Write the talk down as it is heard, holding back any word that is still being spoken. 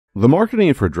The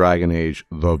marketing for Dragon Age: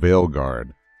 The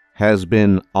Veilguard has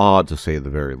been odd to say the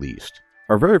very least.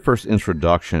 Our very first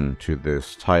introduction to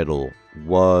this title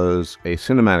was a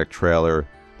cinematic trailer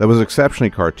that was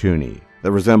exceptionally cartoony,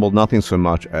 that resembled nothing so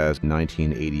much as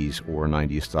 1980s or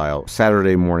 90s style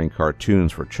Saturday morning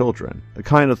cartoons for children, the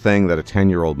kind of thing that a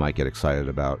 10-year-old might get excited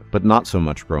about, but not so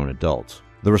much grown adults.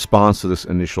 The response to this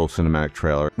initial cinematic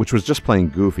trailer, which was just plain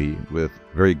goofy, with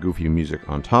very goofy music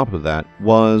on top of that,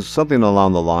 was something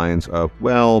along the lines of,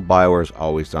 well, Bioware's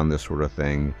always done this sort of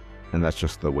thing, and that's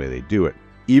just the way they do it.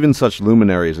 Even such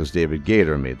luminaries as David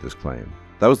Gator made this claim.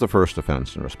 That was the first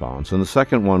offense and response, and the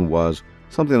second one was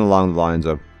something along the lines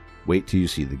of, wait till you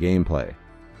see the gameplay.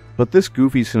 But this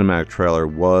goofy cinematic trailer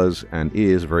was and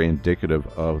is very indicative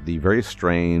of the very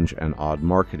strange and odd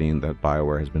marketing that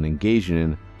Bioware has been engaging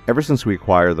in ever since we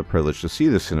acquired the privilege to see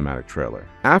this cinematic trailer.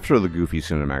 After the goofy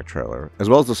cinematic trailer, as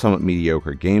well as the somewhat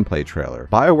mediocre gameplay trailer,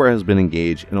 Bioware has been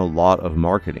engaged in a lot of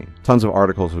marketing. Tons of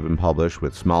articles have been published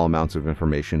with small amounts of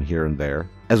information here and there,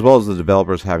 as well as the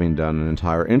developers having done an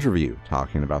entire interview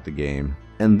talking about the game.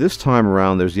 And this time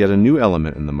around, there's yet a new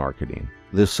element in the marketing,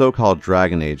 this so-called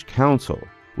Dragon Age Council,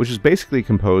 which is basically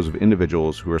composed of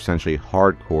individuals who are essentially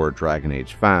hardcore Dragon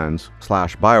Age fans /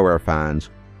 Bioware fans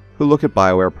who look at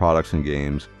Bioware products and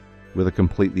games with a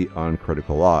completely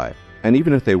uncritical eye. And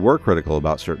even if they were critical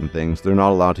about certain things, they're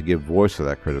not allowed to give voice to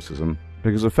that criticism,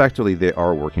 because effectively they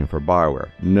are working for Bioware.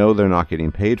 No, they're not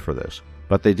getting paid for this,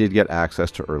 but they did get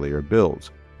access to earlier builds.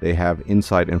 They have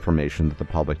inside information that the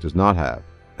public does not have.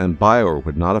 And Bioware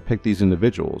would not have picked these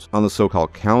individuals on the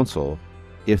so-called council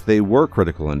if they were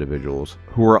critical individuals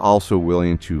who were also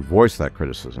willing to voice that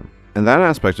criticism. And that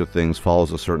aspect of things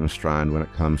follows a certain strand when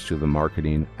it comes to the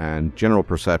marketing and general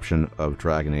perception of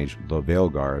Dragon Age: The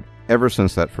Veilguard ever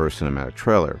since that first cinematic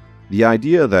trailer. The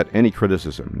idea that any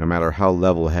criticism, no matter how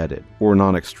level-headed or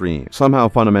non-extreme, somehow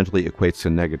fundamentally equates to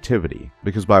negativity,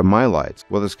 because by my lights,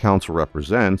 what this council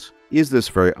represents is this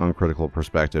very uncritical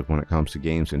perspective when it comes to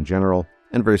games in general,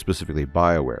 and very specifically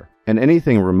Bioware. And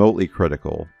anything remotely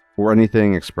critical, or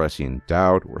anything expressing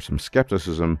doubt or some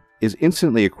skepticism, is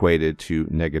instantly equated to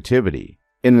negativity,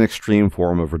 in an extreme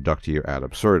form of reductio ad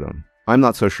absurdum. I'm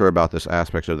not so sure about this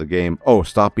aspect of the game. Oh,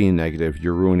 stop being negative,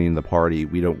 you're ruining the party,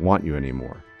 we don't want you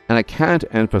anymore. And I can't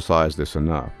emphasize this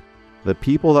enough. The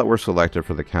people that were selected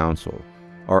for the council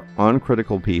are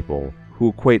uncritical people who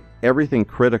equate everything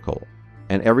critical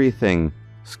and everything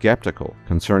skeptical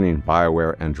concerning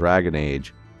Bioware and Dragon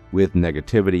Age with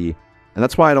negativity, and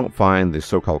that's why I don't find the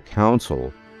so-called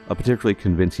council a particularly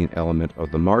convincing element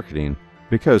of the marketing,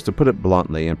 because, to put it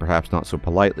bluntly and perhaps not so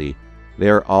politely, they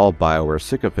are all Bioware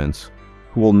sycophants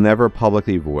who will never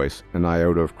publicly voice an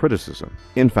iota of criticism.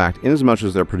 In fact, inasmuch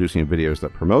as they're producing videos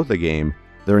that promote the game,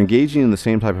 they're engaging in the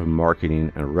same type of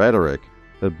marketing and rhetoric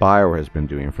that Bioware has been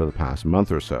doing for the past month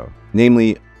or so.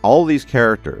 Namely, all these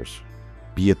characters,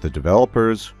 be it the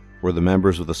developers or the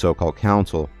members of the so-called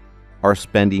council, are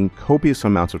spending copious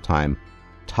amounts of time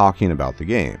talking about the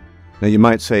game. Now you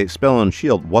might say,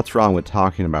 Spell&Shield, what's wrong with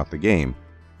talking about the game?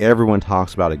 Everyone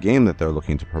talks about a game that they're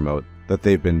looking to promote, that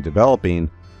they've been developing.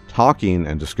 Talking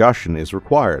and discussion is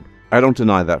required. I don't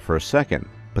deny that for a second,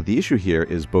 but the issue here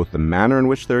is both the manner in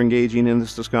which they're engaging in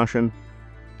this discussion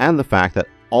and the fact that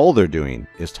all they're doing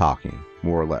is talking,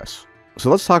 more or less. So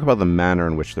let's talk about the manner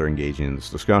in which they're engaging in this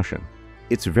discussion.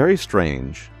 It's very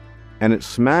strange, and it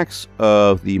smacks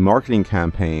of the marketing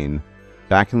campaign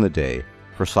back in the day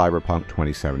for Cyberpunk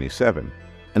 2077,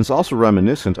 and it's also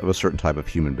reminiscent of a certain type of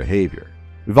human behavior.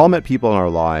 We've all met people in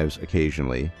our lives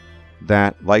occasionally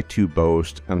that like to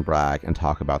boast and brag and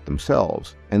talk about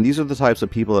themselves, and these are the types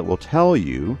of people that will tell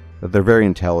you that they're very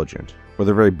intelligent, or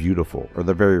they're very beautiful, or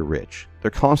they're very rich. They're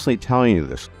constantly telling you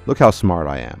this. Look how smart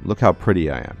I am, look how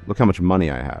pretty I am, look how much money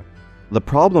I have. The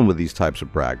problem with these types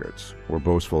of braggarts, or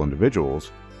boastful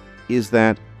individuals, is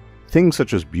that things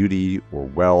such as beauty, or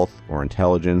wealth, or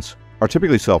intelligence are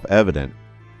typically self-evident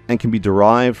and can be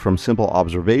derived from simple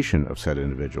observation of said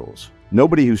individuals.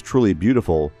 Nobody who's truly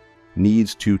beautiful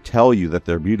needs to tell you that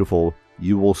they're beautiful.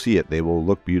 You will see it. They will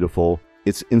look beautiful.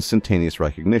 It's instantaneous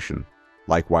recognition.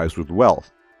 Likewise with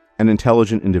wealth. And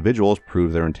intelligent individuals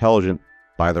prove they're intelligent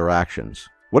by their actions.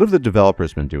 What have the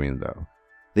developers been doing, though?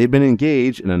 They've been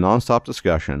engaged in a nonstop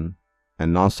discussion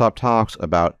and nonstop talks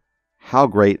about how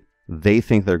great they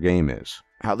think their game is.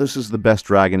 How this is the best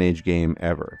Dragon Age game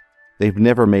ever. They've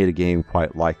never made a game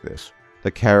quite like this.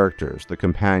 The characters, the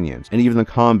companions, and even the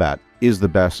combat is the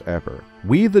best ever.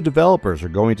 We, the developers, are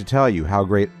going to tell you how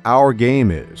great our game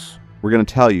is. We're going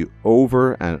to tell you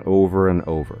over and over and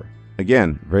over.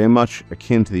 Again, very much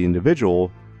akin to the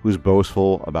individual who's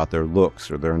boastful about their looks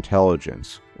or their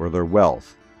intelligence or their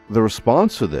wealth. The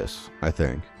response to this, I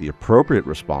think, the appropriate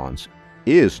response,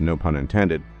 is, no pun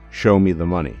intended, show me the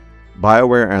money.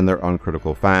 Bioware and their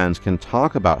uncritical fans can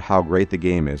talk about how great the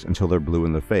game is until they're blue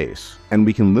in the face, and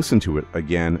we can listen to it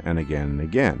again and again and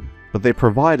again. But they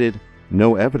provided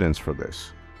no evidence for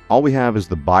this. All we have is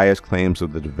the biased claims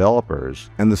of the developers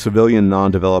and the civilian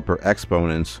non-developer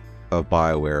exponents of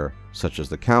Bioware, such as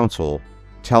the Council,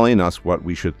 telling us what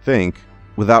we should think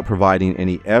without providing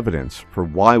any evidence for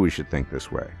why we should think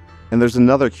this way. And there's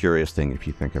another curious thing if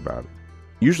you think about it.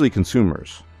 Usually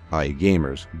consumers, i.e.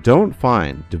 gamers, don't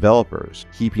find developers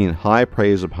heaping high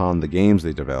praise upon the games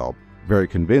they develop very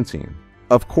convincing.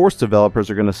 Of course developers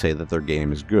are going to say that their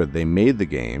game is good. They made the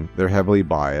game, they're heavily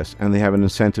biased, and they have an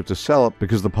incentive to sell it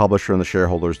because the publisher and the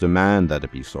shareholders demand that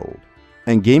it be sold.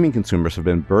 And gaming consumers have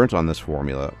been burnt on this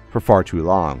formula for far too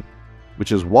long,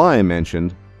 which is why I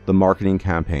mentioned the marketing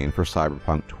campaign for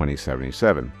Cyberpunk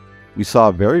 2077. We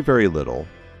saw very, very little.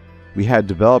 We had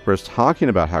developers talking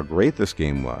about how great this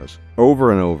game was,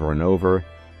 over and over and over,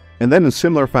 and then in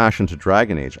similar fashion to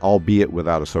Dragon Age, albeit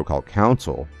without a so-called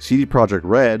council, CD Projekt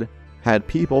Red had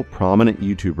people, prominent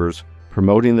YouTubers,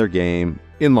 promoting their game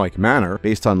in like manner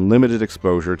based on limited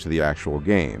exposure to the actual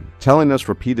game, telling us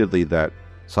repeatedly that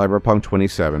Cyberpunk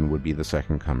 27 would be the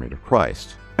second coming of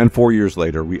Christ. And 4 years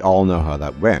later, we all know how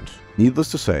that went.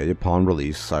 Needless to say, upon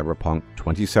release, Cyberpunk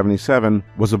 2077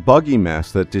 was a buggy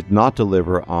mess that did not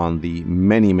deliver on the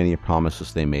many, many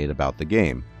promises they made about the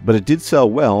game. But it did sell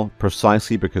well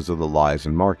precisely because of the lies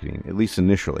in marketing, at least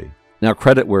initially. Now,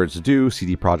 credit where it's due,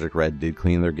 CD Projekt Red did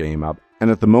clean their game up,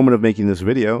 and at the moment of making this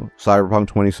video, Cyberpunk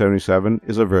 2077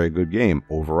 is a very good game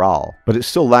overall, but it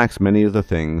still lacks many of the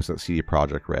things that CD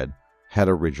Projekt Red had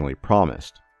originally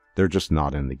promised. They're just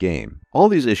not in the game. All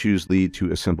these issues lead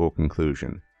to a simple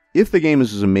conclusion. If the game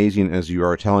is as amazing as you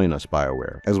are telling us,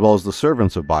 Bioware, as well as the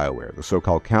servants of Bioware, the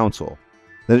so-called Council,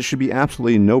 then it should be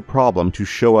absolutely no problem to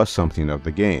show us something of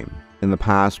the game. In the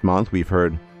past month, we've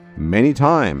heard many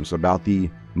times about the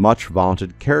much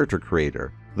vaunted character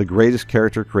creator, the greatest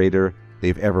character creator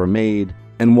they've ever made,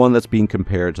 and one that's being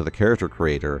compared to the character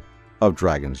creator of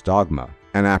Dragon's Dogma.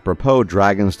 And apropos,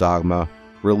 Dragon's Dogma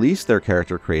released their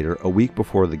character creator a week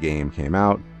before the game came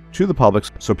out to the public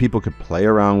so people could play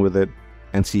around with it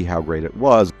and see how great it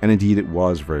was, and indeed it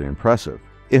was very impressive.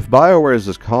 If Bioware is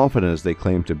as confident as they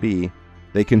claim to be,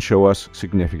 they can show us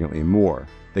significantly more.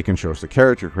 They can show us the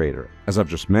character creator, as I've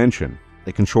just mentioned.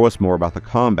 They can show us more about the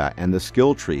combat and the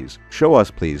skill trees. Show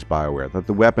us, please, Bioware, that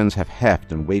the weapons have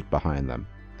heft and weight behind them,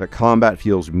 that combat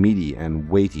feels meaty and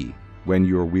weighty when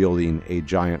you're wielding a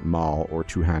giant maul or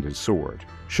two-handed sword.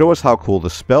 Show us how cool the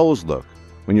spells look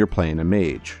when you're playing a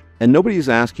mage. And nobody's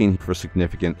asking for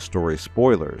significant story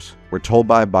spoilers. We're told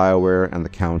by Bioware and the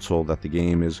Council that the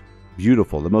game is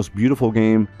beautiful, the most beautiful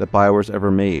game that Bioware's ever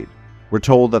made. We're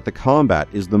told that the combat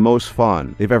is the most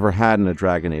fun they've ever had in a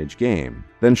Dragon Age game.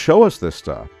 Then show us this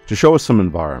stuff. To show us some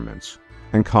environments,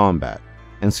 and combat,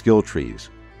 and skill trees.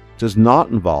 Does not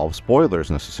involve spoilers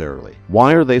necessarily.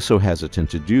 Why are they so hesitant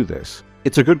to do this?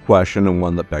 It's a good question and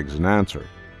one that begs an answer.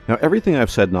 Now, everything I've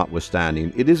said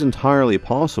notwithstanding, it is entirely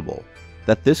possible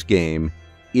that this game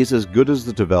is as good as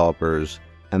the developers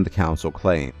and the Council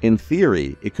claim. In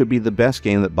theory, it could be the best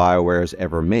game that Bioware has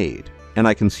ever made, and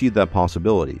I concede that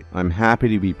possibility. I'm happy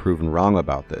to be proven wrong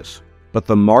about this. But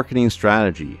the marketing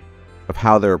strategy of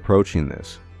how they're approaching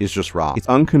this is just wrong. It's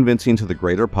unconvincing to the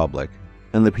greater public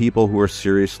and the people who are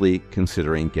seriously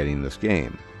considering getting this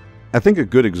game. I think a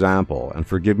good example, and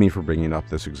forgive me for bringing up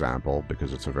this example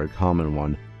because it's a very common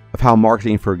one, of how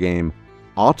marketing for a game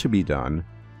ought to be done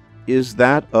is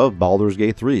that of Baldur's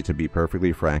Gate 3, to be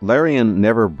perfectly frank. Larian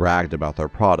never bragged about their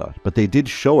product, but they did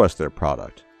show us their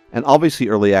product. And obviously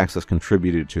Early Access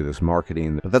contributed to this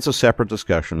marketing, but that's a separate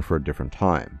discussion for a different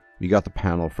time. We got the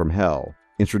panel from Hell,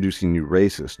 introducing new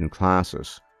races, new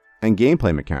classes, and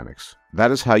gameplay mechanics.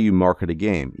 That is how you market a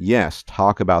game. Yes,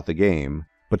 talk about the game,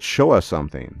 but show us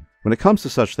something. When it comes to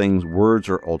such things, words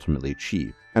are ultimately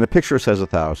cheap, and a picture says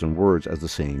 1,000 words, as the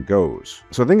saying goes.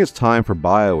 So I think it's time for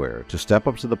Bioware to step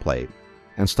up to the plate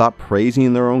and stop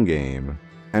praising their own game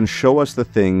and show us the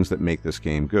things that make this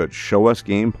game good. Show us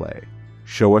gameplay.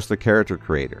 Show us the character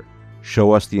creator.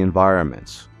 Show us the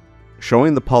environments.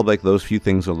 Showing the public those few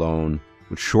things alone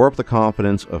would shore up the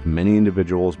confidence of many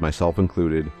individuals, myself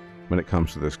included, when it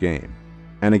comes to this game.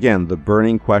 And again, the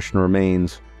burning question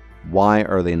remains, why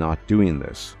are they not doing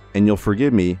this? And you'll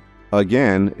forgive me,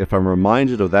 again, if I'm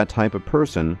reminded of that type of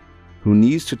person who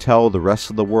needs to tell the rest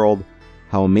of the world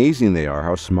how amazing they are,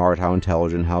 how smart, how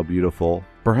intelligent, how beautiful,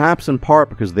 perhaps in part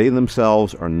because they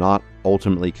themselves are not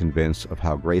ultimately convinced of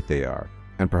how great they are.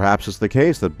 And perhaps it's the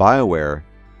case that Bioware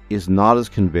is not as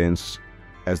convinced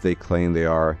as they claim they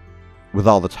are with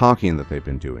all the talking that they've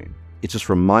been doing. It just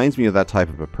reminds me of that type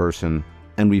of a person,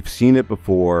 and we've seen it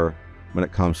before when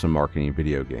it comes to marketing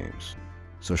video games.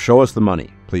 So show us the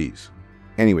money, please.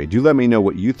 Anyway, do let me know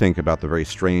what you think about the very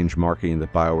strange marketing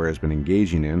that Bioware has been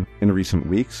engaging in recent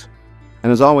weeks.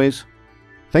 And as always,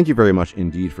 thank you very much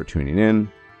indeed for tuning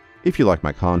in. If you like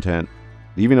my content,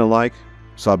 leaving a like,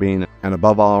 subbing, and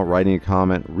above all, writing a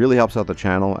comment really helps out the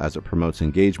channel as it promotes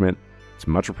engagement. It's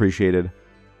much appreciated,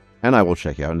 and I will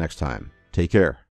check you out next time. Take care.